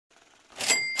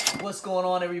What's going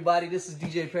on, everybody? This is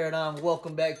DJ Paradigm.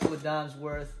 Welcome back to A Dime's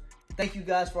Worth. Thank you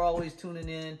guys for always tuning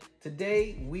in.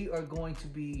 Today we are going to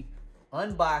be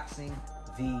unboxing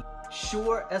the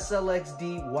SHURE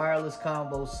SLXD wireless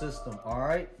combo system. All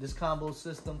right, this combo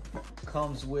system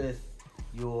comes with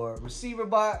your receiver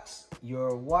box,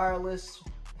 your wireless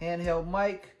handheld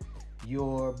mic,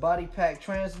 your body pack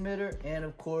transmitter, and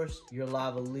of course your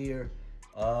lavalier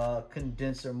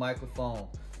condenser microphone.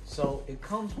 So it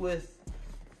comes with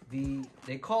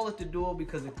they call it the dual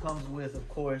because it comes with, of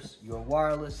course, your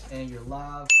wireless and your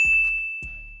live.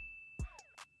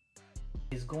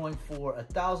 It's going for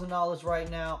 $1,000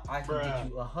 right now. I can get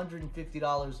you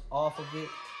 $150 off of it.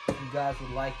 If you guys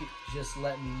would like it, just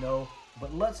let me know.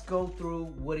 But let's go through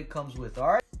what it comes with,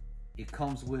 all right? It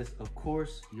comes with, of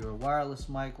course, your wireless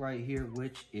mic right here,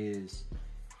 which is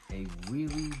a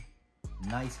really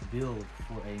nice build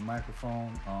for a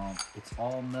microphone. It's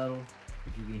all metal,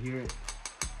 if you can hear it.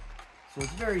 So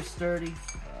it's very sturdy.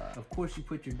 Of course, you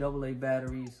put your AA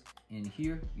batteries in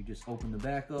here. You just open the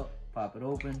back up, pop it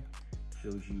open,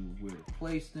 shows you where to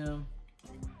place them.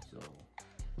 So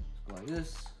let's go like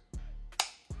this.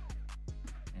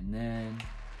 And then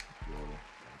go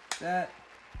like that.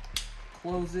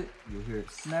 Close it, you'll hear it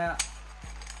snap.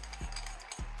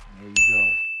 There you go.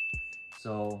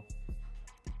 So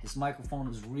this microphone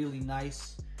is really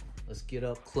nice. Let's get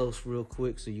up close real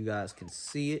quick so you guys can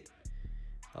see it.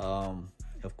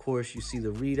 Of course, you see the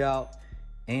readout,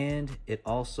 and it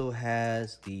also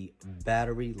has the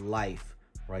battery life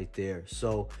right there.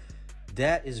 So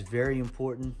that is very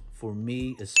important for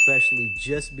me, especially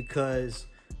just because,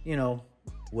 you know,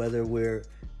 whether we're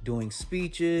doing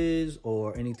speeches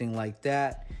or anything like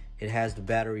that, it has the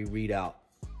battery readout.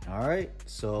 All right,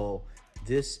 so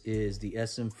this is the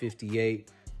SM58,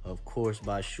 of course,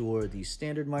 by SHURE, the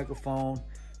standard microphone,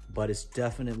 but it's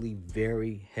definitely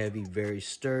very heavy, very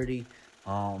sturdy,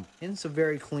 and it's a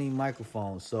very clean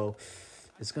microphone, so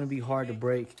it's going to be hard to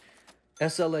break.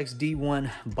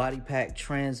 SLXD1 body pack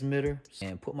transmitter,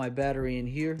 and put my battery in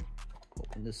here.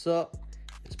 Open this up.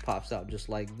 This pops out just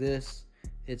like this.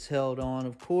 It's held on,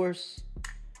 of course.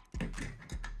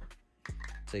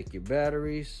 Take your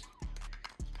batteries,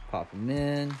 pop them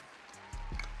in.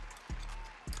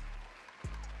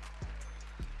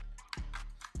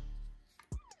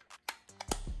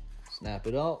 Snap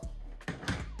it up.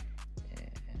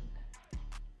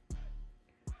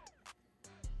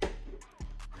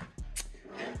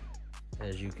 And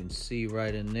as you can see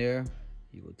right in there,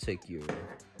 you will take your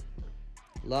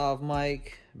lav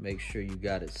mic, make sure you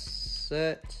got it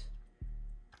set,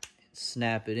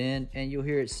 snap it in, and you'll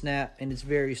hear it snap, and it's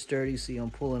very sturdy. See,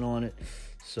 I'm pulling on it.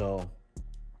 So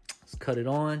let's cut it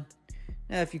on.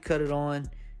 Now if you cut it on,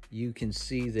 you can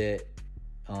see that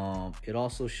it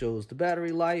also shows the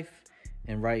battery life.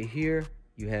 And right here,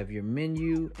 you have your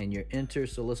menu and your enter.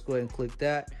 So let's go ahead and click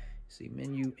that. See,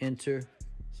 menu, enter.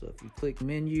 So if you click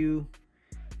menu,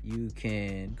 you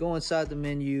can go inside the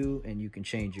menu and you can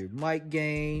change your mic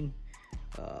gain,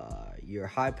 your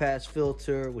high pass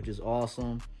filter, which is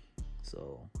awesome.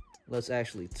 So let's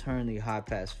actually turn the high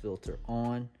pass filter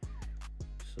on.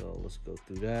 So let's go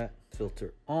through that.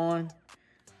 Filter on.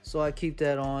 So I keep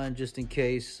that on just in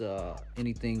case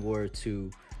anything were to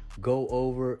go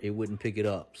over, it wouldn't pick it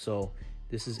up. So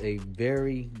this is a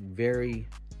very, very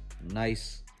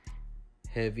nice,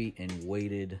 heavy and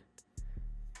weighted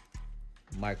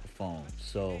microphone.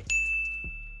 So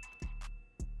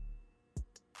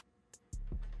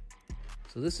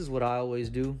this is what I always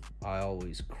do. I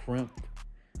always crimp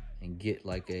and get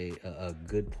like a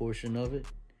good portion of it,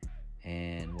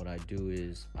 and what I do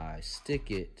is I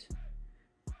stick it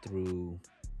through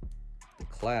the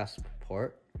clasp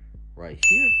part right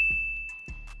here,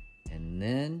 and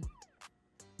then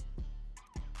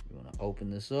you want to open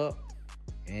this up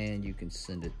and you can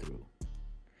send it through.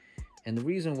 And the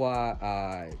reason why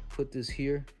I put this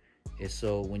here is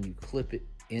so when you clip it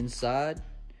inside,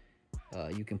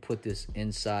 you can put this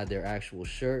inside their actual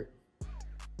shirt,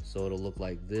 so it'll look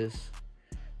like this.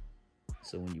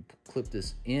 So when you clip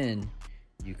this in,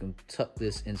 you can tuck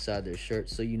this inside their shirt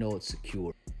so you know it's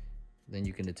secure. Then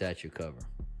you can attach your cover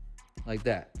like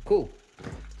that. Cool.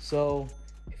 So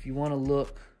if you want to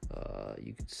look,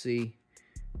 you can see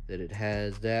that it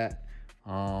has that,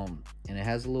 and it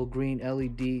has a little green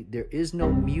LED. There is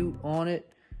no mute on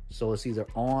it, so it's either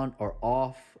on or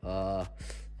off.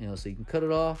 You know, so you can cut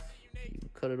it off, you can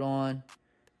cut it on,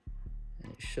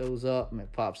 and it shows up and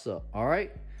it pops up. All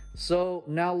right, so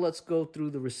now let's go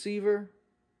through the receiver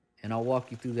and I'll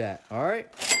walk you through that. All right,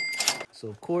 so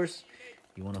of course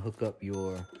you want to hook up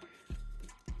your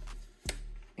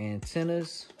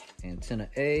antennas, antenna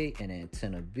A and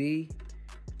antenna B.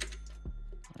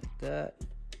 that.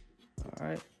 All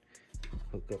right,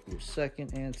 hook up your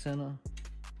second antenna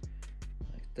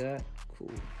like that.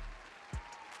 Cool.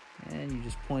 And you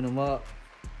just point them up,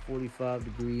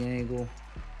 45-degree angle,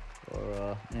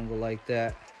 or angle like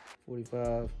that,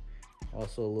 45.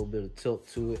 Also a little bit of tilt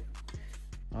to it.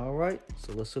 All right,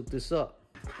 so let's hook this up.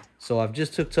 So I've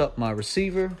just hooked up my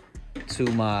receiver to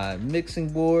my mixing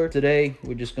board. Today,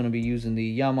 we're just gonna be using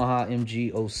the Yamaha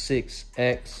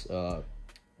MG06X.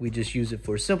 We just use it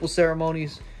for simple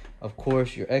ceremonies. Of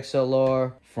course, your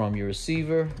XLR from your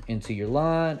receiver into your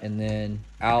line and then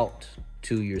out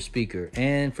to your speaker.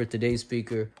 And for today's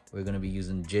speaker, we're gonna be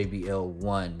using JBL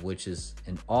One, which is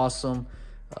an awesome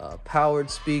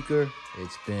powered speaker.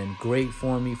 It's been great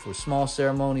for me for small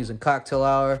ceremonies and cocktail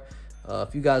hour.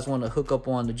 If you guys want to hook up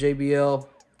on the JBL,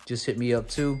 just hit me up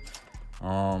too.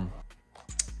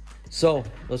 So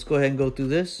let's go ahead and go through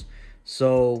this.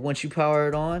 So once you power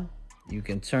it on, you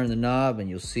can turn the knob and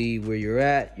you'll see where you're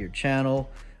at, your channel,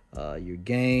 your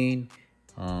gain,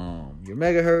 your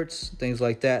megahertz, things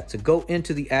like that. To go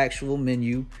into the actual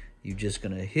menu, you're just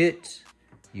gonna hit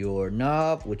your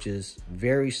knob, which is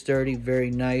very sturdy,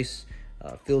 very nice,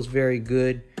 feels very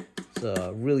good. It's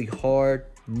really hard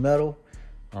metal.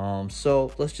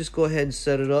 So let's just go ahead and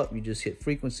set it up. You just hit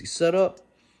frequency setup,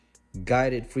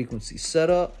 guided frequency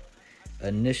setup,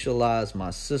 initialize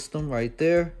my system right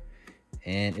there,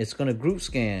 and it's gonna group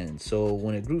scan. So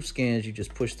when it group scans, you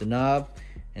just push the knob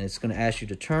and it's gonna ask you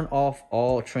to turn off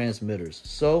all transmitters.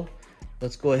 So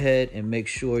let's go ahead and make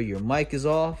sure your mic is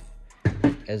off,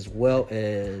 as well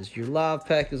as your live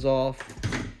pack is off,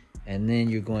 and then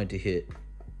you're going to hit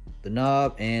the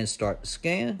knob and start the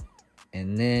scan,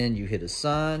 and then you hit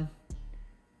assign,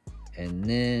 and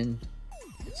then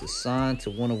it's assigned to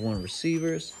 101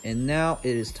 receivers, and now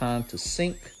it is time to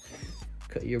sync.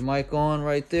 Cut your mic on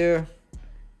right there,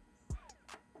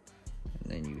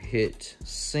 and then you hit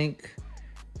sync,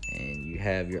 and you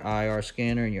have your IR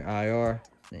scanner and your IR,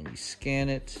 then you scan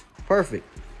it. Perfect.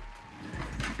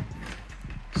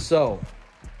 So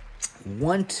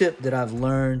one tip that I've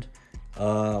learned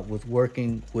with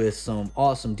working with some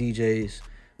awesome DJs,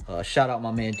 shout out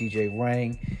my man DJ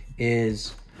Rane,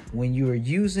 is when you are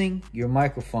using your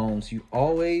microphones, you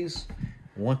always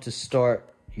want to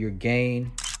start your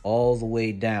gain all the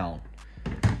way down.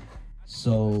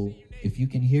 So if you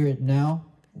can hear it now,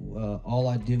 all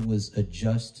I did was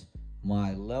adjust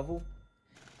my level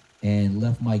and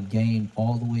left my gain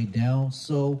all the way down.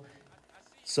 So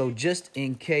just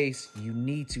in case you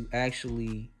need to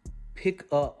actually pick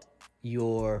up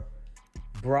your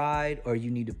bride, or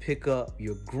you need to pick up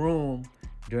your groom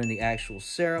during the actual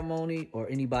ceremony, or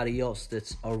anybody else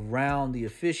that's around the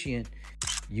officiant,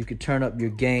 you can turn up your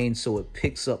gain so it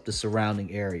picks up the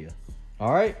surrounding area.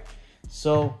 All right,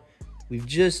 so we've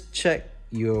just checked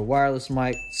your wireless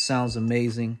mic, sounds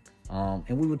amazing,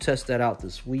 and we will test that out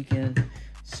this weekend.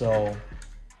 So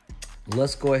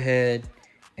let's go ahead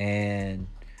and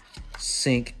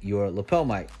sync your lapel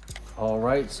mic. All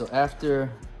right, so after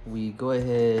we go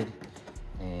ahead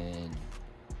and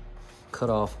cut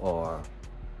off our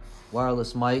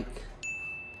wireless mic,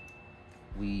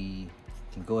 we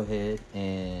can go ahead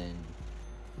and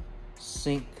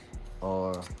sync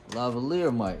our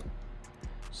lavalier mic.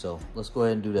 So let's go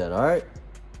ahead and do that. All right,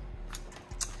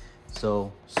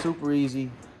 so super easy.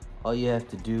 All you have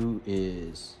to do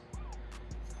is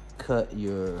cut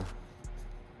your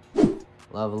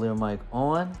lavalier mic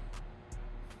on,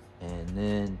 and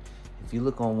then if you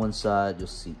look on one side, you'll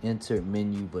see enter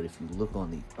menu, but if you look on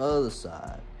the other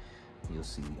side, you'll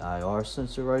see the IR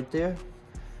sensor right there.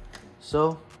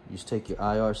 So you just take your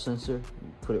IR sensor,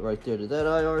 you put it right there to that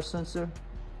IR sensor,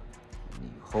 and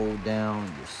you hold down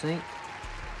your sync,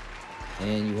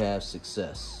 and you have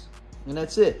success. And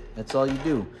that's it. That's all you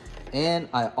do. And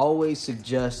I always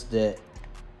suggest that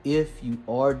if you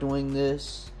are doing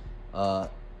this,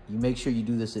 you make sure you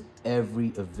do this at every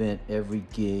event, every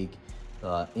gig.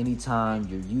 Anytime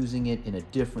you're using it in a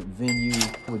different venue,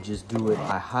 or just do it.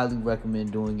 I highly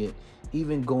recommend doing it.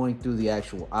 Even going through the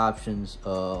actual options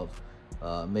of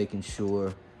making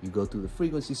sure you go through the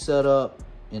frequency setup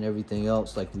and everything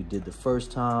else like we did the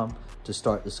first time to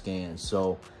start the scan.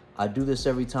 So I do this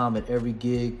every time at every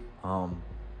gig.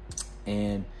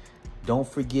 And don't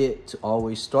forget to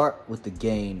always start with the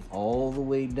gain all the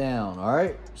way down. All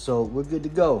right, so we're good to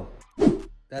go.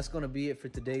 That's going to be it for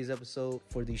today's episode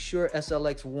for the Shure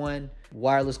SLX1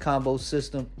 wireless combo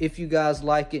system. If you guys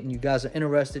like it and you guys are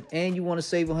interested and you want to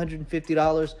save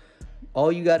 $150,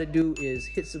 all you got to do is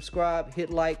hit subscribe,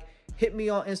 hit like, hit me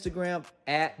on Instagram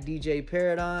at DJ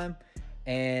Paradigm,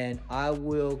 and I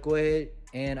will go ahead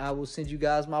and I will send you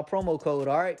guys my promo code,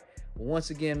 all right? Once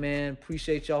again, man,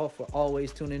 appreciate y'all for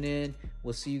always tuning in.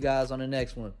 We'll see you guys on the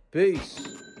next one. Peace.